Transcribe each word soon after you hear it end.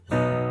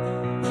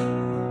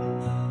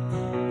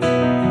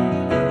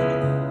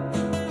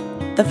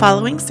The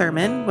following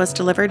sermon was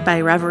delivered by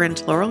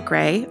Reverend Laurel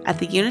Gray at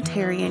the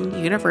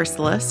Unitarian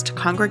Universalist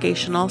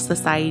Congregational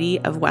Society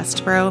of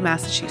Westborough,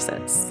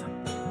 Massachusetts.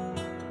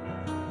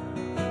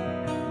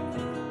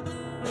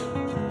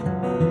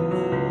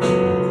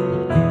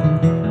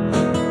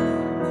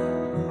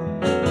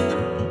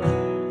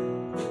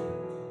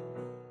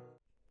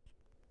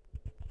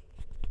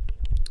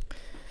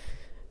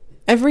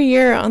 Every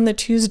year on the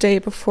Tuesday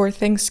before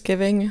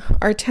Thanksgiving,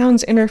 our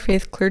town's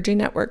Interfaith Clergy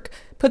Network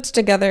puts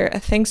together a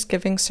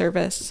Thanksgiving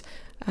service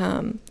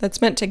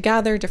that's meant to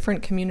gather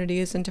different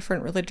communities and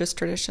different religious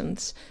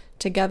traditions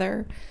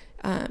together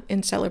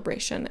in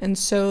celebration. And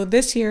so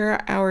this year,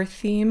 our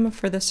theme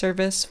for the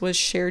service was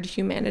shared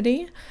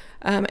humanity,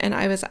 and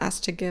I was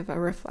asked to give a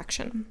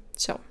reflection.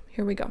 So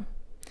here we go.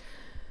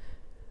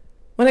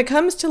 When it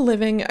comes to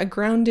living a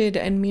grounded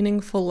and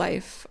meaningful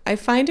life, I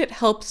find it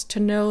helps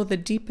to know the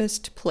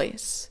deepest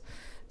place,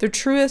 the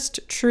truest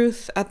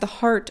truth at the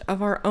heart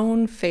of our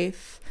own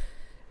faith,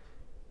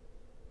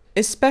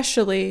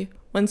 especially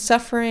when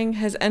suffering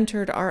has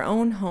entered our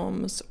own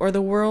homes or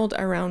the world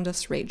around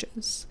us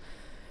rages.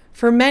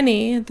 For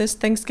many, this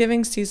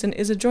Thanksgiving season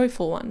is a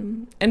joyful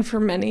one, and for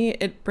many,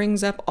 it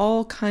brings up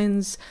all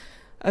kinds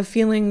of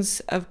feelings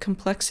of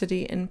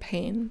complexity and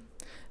pain.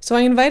 So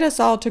I invite us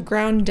all to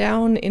ground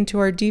down into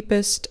our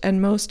deepest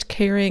and most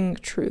caring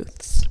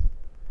truths.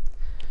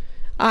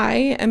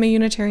 I am a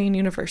Unitarian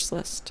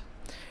Universalist.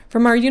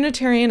 From our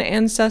Unitarian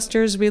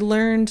ancestors, we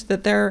learned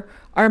that there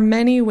are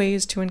many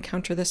ways to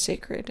encounter the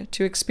sacred,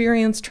 to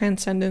experience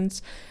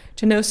transcendence,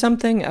 to know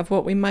something of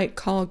what we might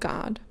call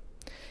God.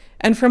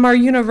 And from our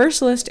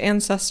Universalist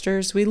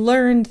ancestors, we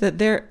learned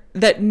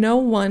that no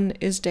one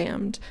is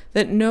damned,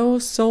 that no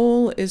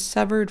soul is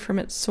severed from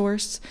its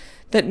source,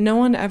 that no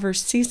one ever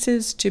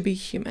ceases to be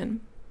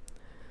human.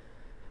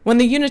 When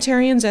the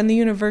Unitarians and the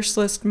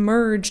Universalists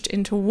merged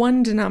into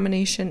one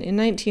denomination in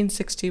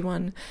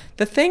 1961,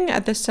 the thing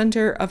at the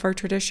center of our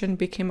tradition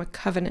became a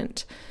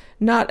covenant,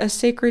 not a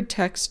sacred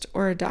text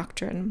or a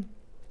doctrine.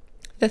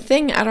 The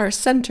thing at our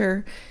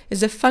center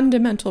is a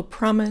fundamental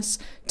promise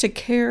to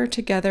care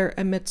together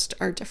amidst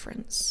our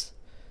difference.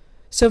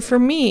 So for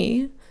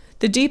me,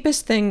 the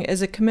deepest thing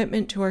is a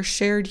commitment to our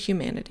shared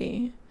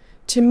humanity.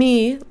 To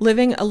me,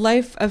 living a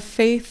life of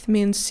faith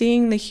means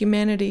seeing the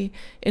humanity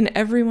in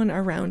everyone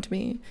around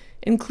me,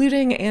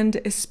 including and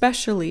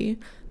especially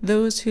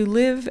those who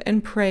live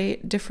and pray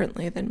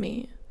differently than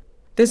me.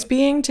 This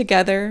being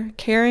together,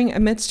 caring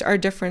amidst our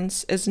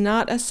difference, is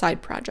not a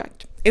side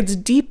project. It's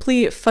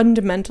deeply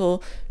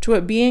fundamental to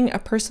what being a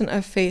person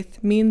of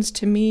faith means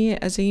to me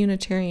as a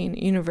Unitarian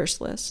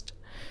Universalist.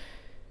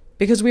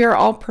 Because we are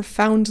all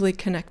profoundly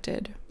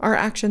connected. Our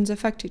actions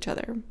affect each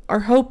other. Our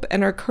hope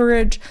and our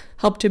courage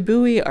help to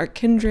buoy our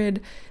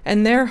kindred,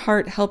 and their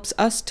heart helps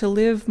us to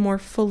live more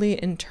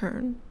fully in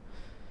turn.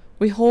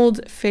 We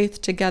hold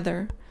faith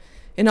together.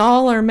 In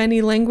all our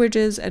many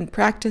languages and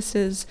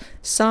practices,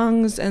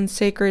 songs and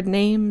sacred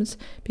names,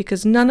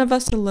 because none of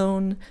us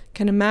alone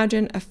can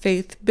imagine a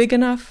faith big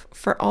enough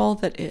for all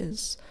that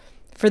is,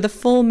 for the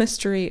full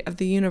mystery of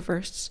the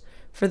universe,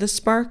 for the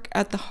spark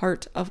at the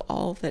heart of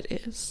all that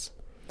is.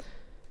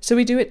 So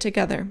we do it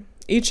together,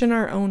 each in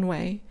our own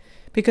way,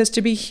 because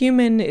to be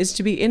human is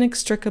to be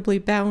inextricably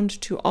bound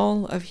to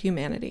all of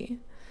humanity.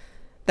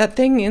 That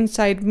thing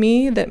inside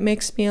me that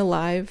makes me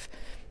alive,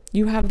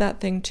 you have that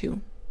thing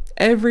too.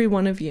 Every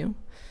one of you.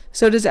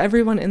 So does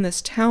everyone in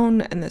this town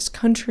and this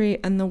country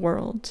and the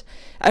world.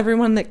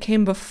 Everyone that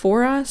came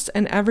before us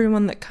and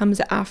everyone that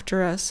comes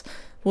after us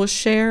will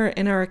share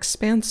in our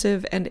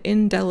expansive and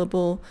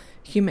indelible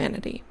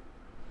humanity.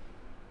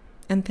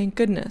 And thank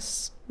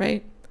goodness,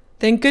 right?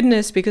 Thank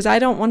goodness, because I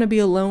don't want to be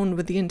alone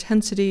with the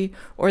intensity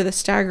or the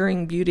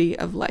staggering beauty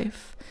of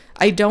life.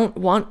 I don't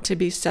want to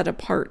be set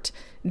apart,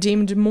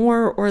 deemed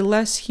more or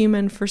less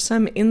human for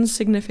some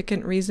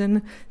insignificant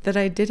reason that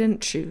I didn't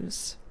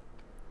choose.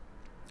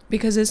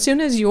 Because as soon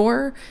as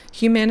your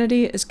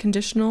humanity is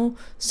conditional,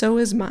 so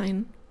is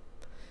mine.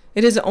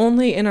 It is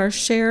only in our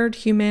shared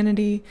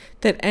humanity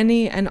that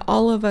any and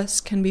all of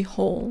us can be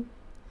whole.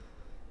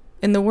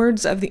 In the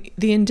words of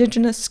the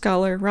indigenous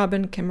scholar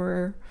Robin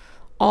Kimmerer,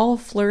 all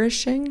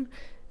flourishing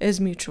is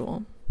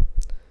mutual.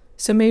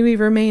 So may we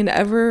remain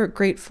ever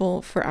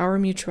grateful for our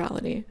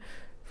mutuality,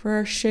 for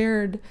our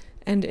shared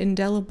and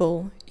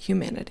indelible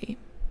humanity.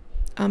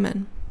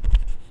 Amen.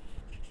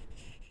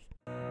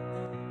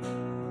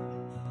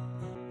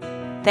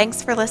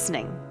 Thanks for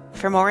listening.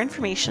 For more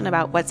information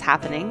about what's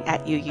happening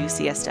at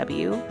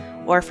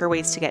UUCSW or for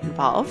ways to get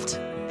involved,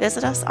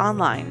 visit us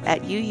online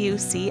at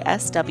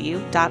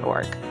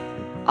uucsw.org.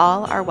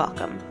 All are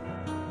welcome.